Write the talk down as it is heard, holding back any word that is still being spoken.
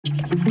Hi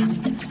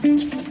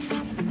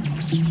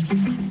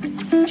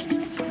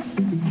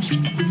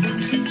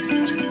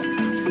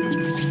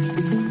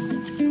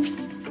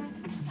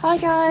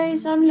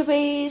guys, I'm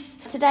Louise.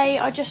 Today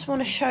I just want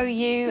to show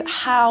you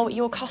how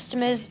your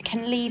customers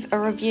can leave a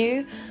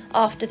review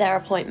after their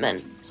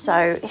appointment.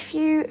 So if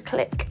you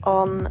click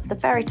on the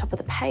very top of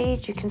the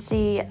page, you can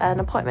see an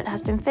appointment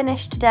has been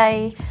finished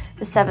today,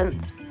 the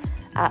 7th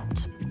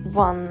at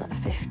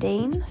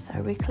 1:15.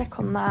 So we click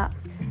on that,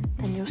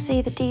 then you'll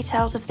see the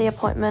details of the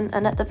appointment,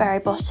 and at the very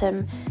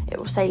bottom it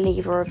will say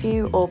leave a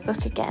review or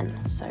book again.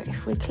 So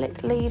if we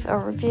click leave a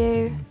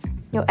review,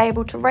 you're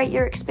able to rate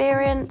your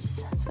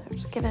experience, so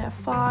just give it a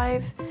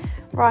 5,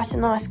 write a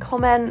nice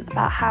comment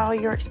about how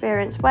your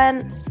experience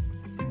went.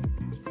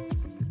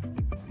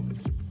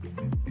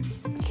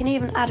 You can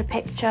even add a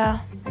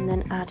picture and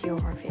then add your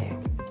review.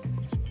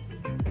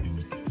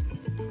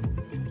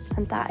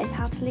 And that is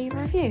how to leave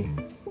a review.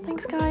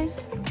 Thanks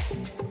guys.